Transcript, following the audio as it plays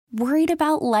Worried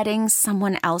about letting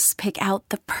someone else pick out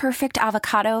the perfect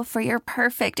avocado for your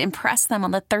perfect impress them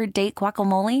on the third date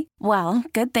guacamole? Well,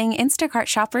 good thing Instacart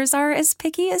shoppers are as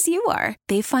picky as you are.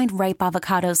 They find ripe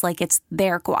avocados like it's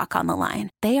their guac on the line.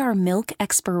 They are milk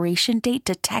expiration date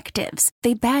detectives.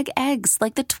 They bag eggs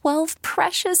like the 12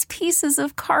 precious pieces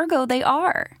of cargo they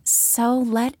are. So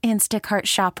let Instacart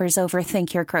shoppers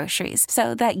overthink your groceries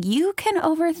so that you can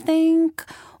overthink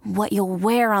what you'll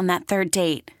wear on that third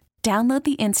date. Download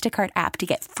the Instacart app to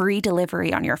get free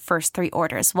delivery on your first 3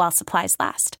 orders while supplies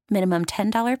last. Minimum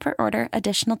 $10 per order.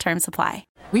 Additional terms apply.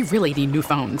 We really need new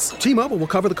phones. T-Mobile will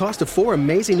cover the cost of 4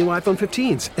 amazing new iPhone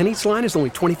 15s, and each line is only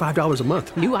 $25 a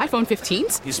month. New iPhone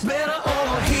 15s? It's better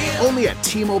over here. Only at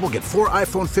T-Mobile, get 4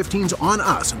 iPhone 15s on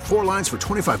us and 4 lines for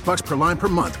 $25 per line per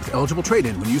month with eligible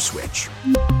trade-in when you switch.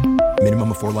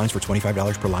 Minimum of 4 lines for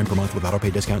 $25 per line per month with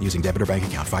autopay discount using debit or bank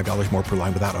account. $5 more per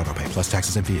line without autopay, plus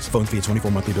taxes and fees. Phone fee at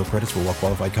 24 monthly bill credits for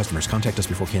well-qualified customers. Contact us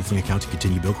before canceling account to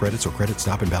continue bill credits or credit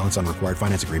stop and balance on required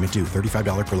finance agreement due.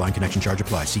 $35 per line connection charge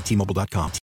applies. See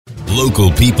T-Mobile.com.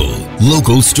 Local people,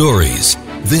 local stories.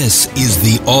 This is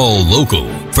the All Local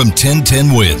from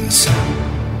 1010 Wins.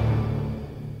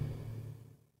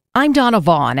 I'm Donna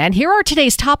Vaughn, and here are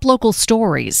today's top local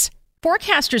stories.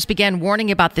 Forecasters began warning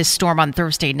about this storm on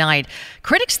Thursday night.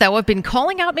 Critics, though, have been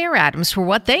calling out Mayor Adams for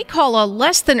what they call a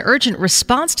less than urgent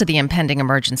response to the impending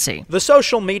emergency. The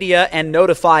social media and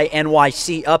Notify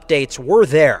NYC updates were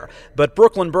there, but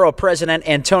Brooklyn Borough President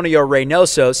Antonio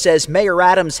Reynoso says Mayor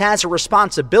Adams has a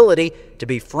responsibility to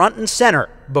be front and center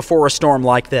before a storm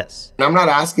like this. I'm not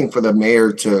asking for the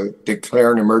mayor to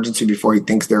declare an emergency before he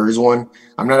thinks there is one.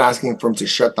 I'm not asking for him to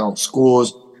shut down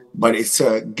schools. But it's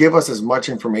to give us as much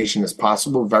information as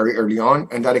possible very early on,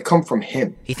 and that it come from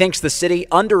him. He thinks the city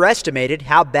underestimated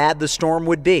how bad the storm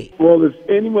would be. Well, if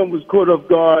anyone was caught off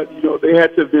guard, they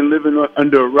had to have been living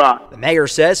under a rock. The mayor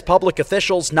says public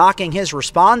officials knocking his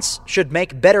response should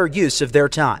make better use of their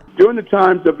time. During the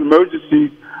times of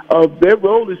emergencies, their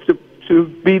role is to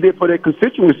be there for their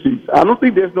constituencies. I don't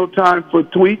think there's no time for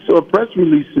tweets or press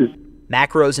releases.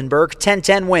 Mac Rosenberg,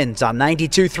 1010 Wins on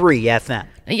 92.3 FM.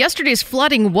 Yesterday's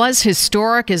flooding was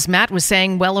historic. As Matt was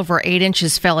saying, well over 8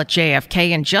 inches fell at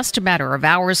JFK in just a matter of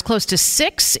hours, close to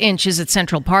 6 inches at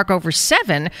Central Park, over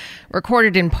 7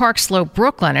 recorded in Park Slope,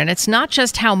 Brooklyn. And it's not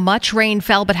just how much rain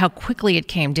fell, but how quickly it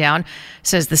came down,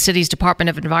 says the city's Department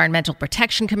of Environmental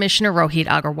Protection Commissioner Rohit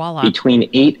Agarwala. Between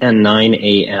 8 and 9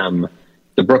 a.m.,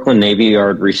 the Brooklyn Navy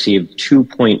Yard received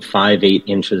 2.58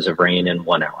 inches of rain in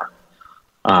 1 hour.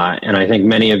 And I think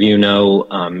many of you know,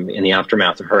 in the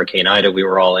aftermath of Hurricane Ida, we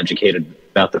were all educated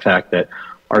about the fact that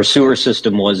our sewer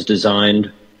system was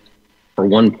designed for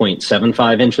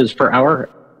 1.75 inches per hour.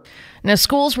 Now,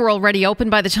 schools were already open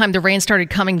by the time the rain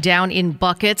started coming down in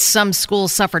buckets. Some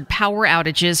schools suffered power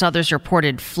outages. Others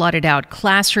reported flooded out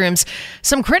classrooms.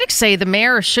 Some critics say the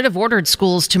mayor should have ordered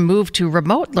schools to move to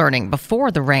remote learning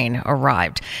before the rain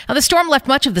arrived. Now, the storm left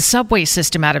much of the subway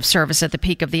system out of service at the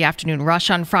peak of the afternoon rush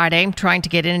on Friday. Trying to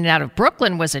get in and out of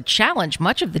Brooklyn was a challenge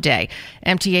much of the day.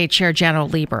 MTA Chair Jano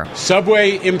Lieber.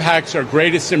 Subway impacts are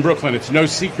greatest in Brooklyn. It's no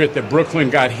secret that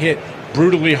Brooklyn got hit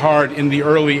brutally hard in the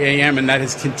early a.m., and that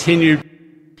has continued.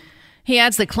 He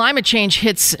adds that climate change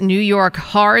hits New York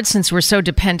hard since we're so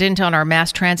dependent on our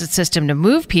mass transit system to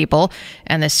move people,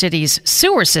 and the city's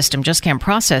sewer system just can't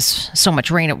process so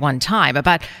much rain at one time.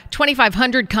 About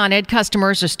 2,500 Con Ed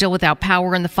customers are still without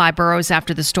power in the 5 boroughs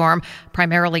after the storm,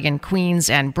 primarily in Queens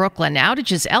and Brooklyn.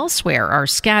 Outages elsewhere are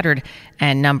scattered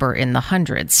and number in the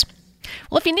hundreds.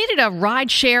 Well, if you needed a ride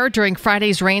share during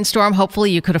Friday's rainstorm, hopefully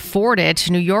you could afford it.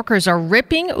 New Yorkers are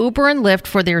ripping Uber and Lyft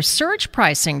for their surge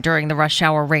pricing during the rush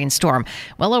hour rainstorm.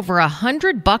 Well over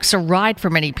 $100 a ride for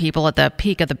many people at the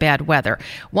peak of the bad weather.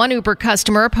 One Uber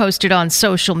customer posted on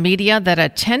social media that a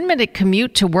 10-minute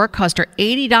commute to work cost her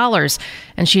 $80,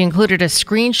 and she included a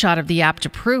screenshot of the app to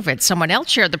prove it. Someone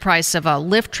else shared the price of a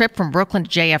Lyft trip from Brooklyn to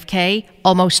JFK,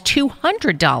 almost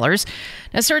 $200.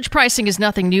 Now, surge pricing is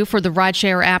nothing new for the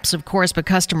rideshare apps, of course, but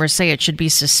customers say it should be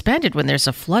suspended when there's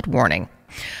a flood warning.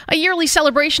 A yearly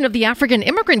celebration of the African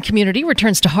immigrant community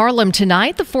returns to Harlem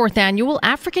tonight, the 4th annual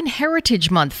African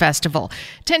Heritage Month Festival.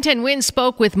 1010 Wins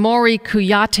spoke with Maury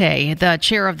Kuyate, the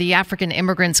chair of the African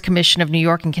Immigrants Commission of New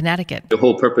York and Connecticut. The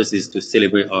whole purpose is to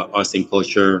celebrate our arts and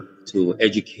culture, to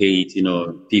educate,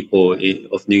 people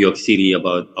of New York City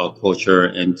about our culture,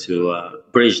 and to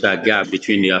bridge that gap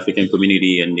between the African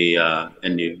community and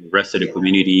the rest of the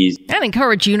communities. And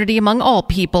encourage unity among all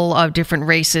people of different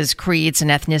races, creeds,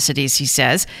 and ethnicities, he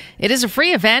says. It is a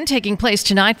free event taking place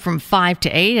tonight from 5 to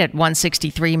 8 at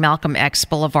 163 Malcolm X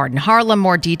Boulevard in Harlem.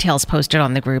 More details posted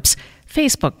on the group's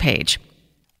Facebook page.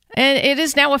 And it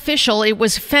is now official. It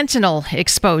was fentanyl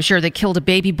exposure that killed a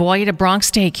baby boy at a Bronx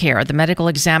daycare. The medical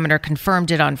examiner confirmed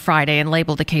it on Friday and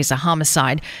labeled the case a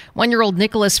homicide. 1-year-old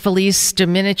Nicholas Felice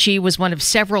Dominici was one of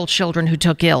several children who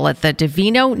took ill at the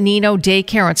Divino Nino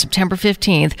daycare on September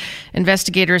 15th.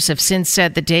 Investigators have since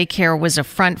said the daycare was a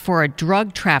front for a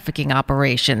drug trafficking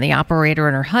operation. The operator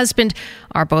and her husband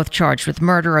are both charged with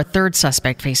murder. A third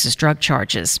suspect faces drug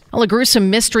charges. Well, a gruesome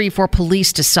mystery for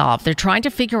police to solve. They're trying to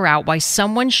figure out why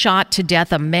someone shot to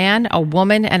death a man, a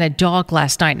woman, and a dog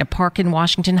last night in a park in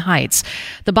Washington Heights.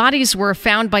 The bodies were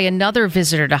found by another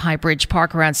visitor to High Bridge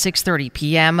Park around 6:30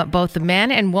 p.m. Both the man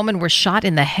and woman were shot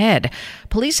in the head.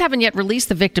 Police haven't yet released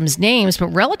the victims' names, but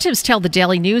relatives tell the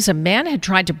Daily News a man had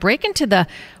tried to break into the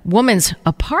woman's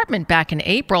apartment back in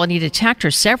April, and he'd attacked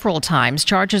her several times.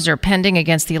 Charges are pending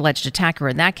against the alleged attacker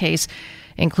in that case,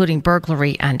 including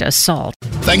burglary and assault.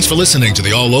 Thanks for listening to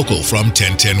the All Local from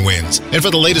 1010 Wins. And for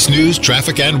the latest news,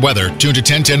 traffic, and weather, tune to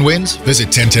 1010 Wins, visit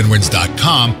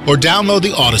 1010wins.com, or download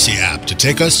the Odyssey app to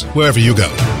take us wherever you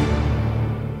go.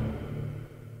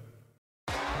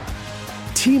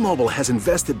 T-Mobile has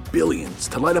invested billions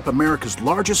to light up America's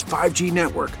largest 5G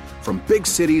network, from big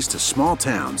cities to small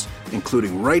towns,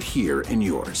 including right here in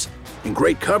yours. And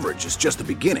great coverage is just the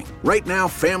beginning. Right now,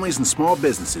 families and small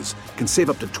businesses can save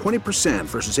up to 20%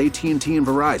 versus AT&T and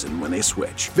Verizon when they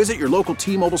switch. Visit your local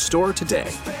T-Mobile store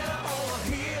today.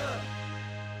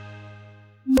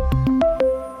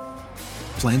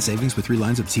 Plan savings with 3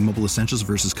 lines of T-Mobile Essentials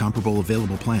versus comparable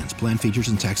available plans. Plan features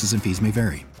and taxes and fees may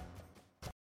vary.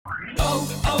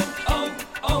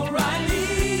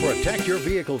 Protect your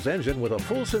vehicle's engine with a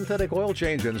full synthetic oil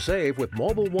change and save with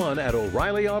Mobil 1 at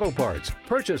O'Reilly Auto Parts.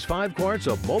 Purchase 5 quarts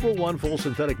of Mobil 1 full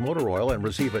synthetic motor oil and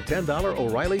receive a $10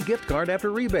 O'Reilly gift card after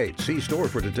rebate. See store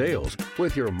for details.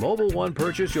 With your Mobil 1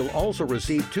 purchase, you'll also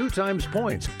receive 2 times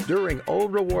points during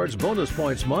Old Rewards Bonus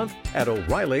Points Month at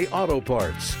O'Reilly Auto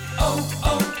Parts.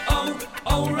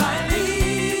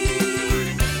 O'Reilly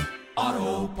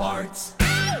Auto Parts.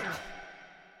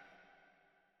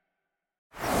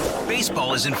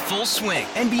 Baseball is in full swing.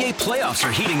 NBA playoffs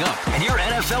are heating up, and your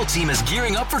NFL team is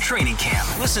gearing up for training camp.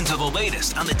 Listen to the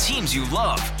latest on the teams you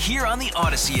love here on the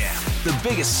Odyssey app. The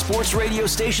biggest sports radio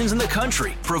stations in the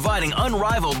country, providing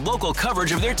unrivaled local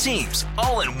coverage of their teams,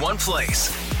 all in one place.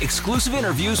 Exclusive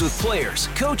interviews with players,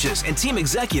 coaches, and team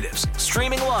executives,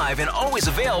 streaming live and always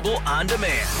available on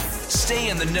demand. Stay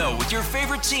in the know with your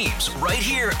favorite teams right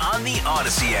here on the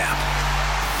Odyssey app.